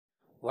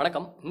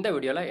வணக்கம். இந்த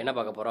வீடியோவில் என்ன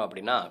பார்க்க போகிறோம்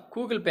அப்படின்னா,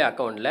 கூகுள் பே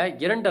அக்கௌண்ட்டில்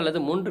 2 அல்லது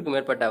 3க்கு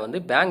மேற்பட்ட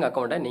பேங்க்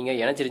அக்கௌண்ட்டை நீங்கள்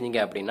இணைச்சிருந்தீங்க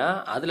அப்படின்னா,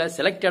 அதில்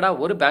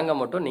செலக்டடாக ஒரு பேங்கை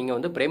மட்டும்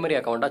நீங்கள் பிரைமரி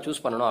அக்கௌண்ட்டாக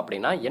சூஸ் பண்ணணும்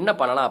அப்படின்னா என்ன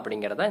பண்ணலாம்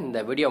அப்படிங்கிறத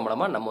இந்த வீடியோ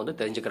மூலமாக நம்ம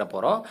தெரிஞ்சுக்கிற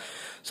போகிறோம்.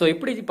 ஸோ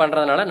இப்படி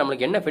பண்ணுறதுனால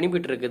நம்மளுக்கு என்ன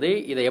பெனிஃபிட் இருக்குது,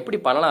 இதை எப்படி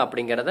பண்ணலாம்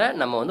அப்படிங்கிறத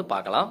நம்ம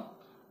பார்க்கலாம்.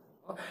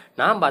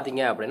 நான்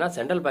பார்த்தீங்க அப்படின்னா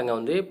சென்ட்ரல்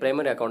பேங்கை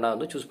பிரைமரி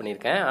அக்கௌண்ட்டாக சூஸ்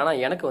பண்ணியிருக்கேன். ஆனால்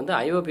எனக்கு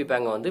ஐஓபி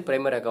பேங்கை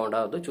பிரைமரி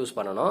அக்கௌண்ட்டாக சூஸ்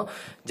பண்ணணும்.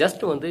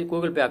 ஜஸ்ட்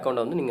கூகுள் பே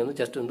அக்கௌண்ட்டை நீங்கள்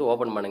ஜஸ்ட்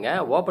ஓப்பன் பண்ணுங்கள்.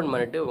 ஓப்பன்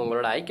பண்ணிட்டு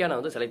உங்களோட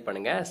ஐக்கானை செலக்ட்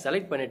பண்ணுங்கள்.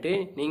 செலக்ட் பண்ணிவிட்டு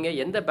நீங்கள்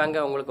எந்த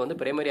பேங்கை உங்களுக்கு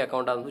பிரைமரி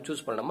அக்கௌண்ட்டாக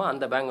சூஸ் பண்ணணுமோ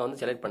அந்த பேங்கை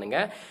செலக்ட்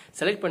பண்ணுங்கள்.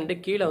 செலக்ட் பண்ணிட்டு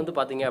கீழே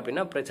பார்த்தீங்க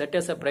அப்படின்னா செட்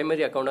எஸ்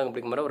பிரைமரி அக்கௌண்ட்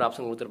அப்படிங்கிற மாதிரி ஒரு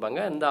ஆப்ஷன்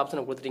கொடுத்துருப்பாங்க. இந்த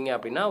ஆப்ஷனை கொடுத்துட்டீங்க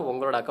அப்படின்னா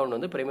உங்களோட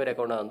அக்கௌண்ட் பிரைமரி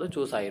அக்கௌண்ட்டாக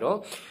சூஸ் ஆயிரும்.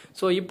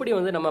 ஸோ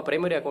இப்படி நம்ம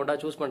பிரைமரி அக்கௌண்ட்டாக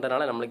சூஸ்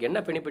பண்ணுறதுனால நம்மளுக்கு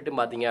என்ன பெனிஃபிட்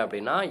பார்த்தீங்க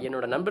அப்படின்னா,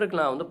 என்னோட நண்பருக்கு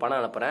நான் பணம்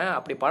அனுப்புறேன்.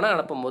 அப்படி பணம்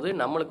அனுப்பும் போது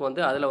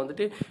நம்மளுக்கு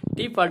அதில்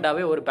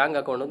டிஃபால்ட்டாகவே ஒரு பேங்க்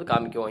அக்கௌண்ட்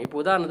காமிக்கும். இப்போ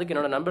உதாரணத்துக்கு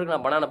என்னோட நண்பருக்கு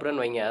நான் பணம்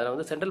அனுப்புறேன்னு வைங்க,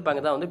 அதில் சென்ட்ரல்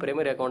பேங்க் தான்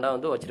பிரைமரி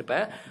அக்கௌண்ட்டாக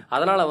வச்சிருப்பேன்.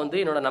 அதனால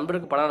என்னோட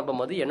நண்பருக்கு பணம்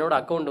அனுப்பும் போது என்னோட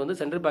அக்கௌண்ட்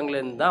சென்ட்ரல் பேங்க்ல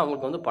இருந்து தான்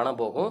அவங்களுக்கு பணம்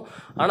போகும்.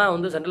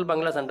 ஆனால் சென்ட்ரல்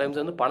பேங்க்ல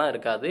சம்டைம்ஸ் பணம்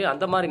இருக்காது.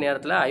 அந்த மாதிரி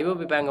நேரத்தில்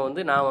ஐஓபி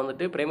பேங்கை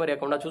நான் பிரைமரி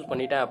அக்கௌண்ட்டாக சூஸ்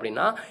பண்ணிட்டேன்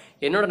அப்படின்னா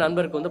என்னோட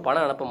நண்பருக்கு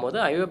பணம் அனுப்பும் போது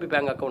ஐஓபி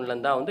பேங்க் அக்கௌண்ட்ல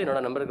இருந்தா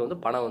என்னோட நண்பருக்கு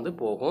பணம்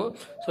போகும்.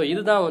 ஸோ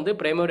இதுதான்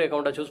பிரைமரி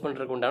அக்கௌண்ட்டை சூஸ்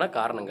பண்ணுறதுக்கு உண்டான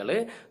காரணங்கள்.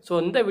 ஸோ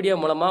இந்த வீடியோ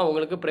மூலமாக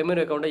உங்களுக்கு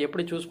பிரைமரி அக்கௌண்ட்டை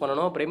எப்படி சூஸ்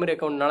பண்ணணும், பிரைமரி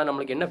அக்கௌண்ட்னால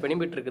நம்மளுக்கு என்ன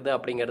பெனிஃபிட் இருக்குது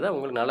அப்படிங்கிறத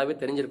உங்களுக்கு நல்லாவே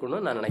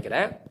தெரிஞ்சிருக்கணும்னு நான்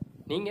நினைக்கிறேன்.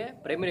 நீங்கள்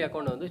பிரைமரி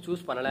அக்கௌண்ட்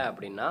சூஸ் பண்ணலை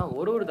அப்படின்னா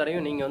ஒரு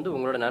தடவையும் நீங்கள்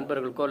உங்களோட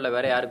நண்பர்களுக்கோ இல்லை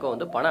வேறு யாருக்கோ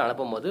பணம்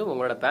அனுப்பும் போது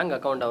உங்களோட பேங்க்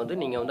அக்கௌண்ட்டை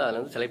நீங்கள்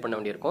அதில் செலக்ட் பண்ண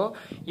வேண்டியிருக்கும்.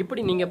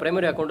 இப்படி நீங்கள்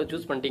பிரைமரி அக்கௌண்ட்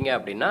சூஸ் பண்ணிட்டீங்க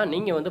அப்படின்னா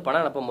நீங்கள்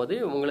பணம் அனுப்பும் போது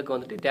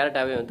உங்களுக்கு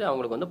டேரக்டாகவே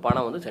அவங்களுக்கு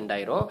பணம் சென்ட்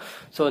ஆயிரும்.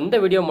 ஸோ இந்த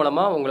வீடியோ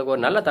மூலமாக உங்களுக்கு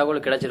ஒரு நல்ல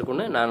தகவல்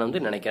கிடைச்சிருக்குன்னு நான்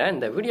நினைக்கிறேன்.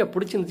 இந்த வீடியோ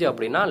பிடிச்சிருந்துச்சு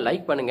அப்படின்னா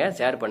லைக் பண்ணுங்கள்,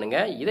 ஷேர்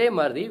பண்ணுங்கள். இதே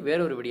மாதிரி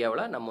வேறொரு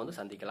வீடியோவில் நம்ம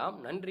சந்திக்கலாம்.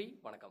 நன்றி,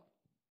 வணக்கம்.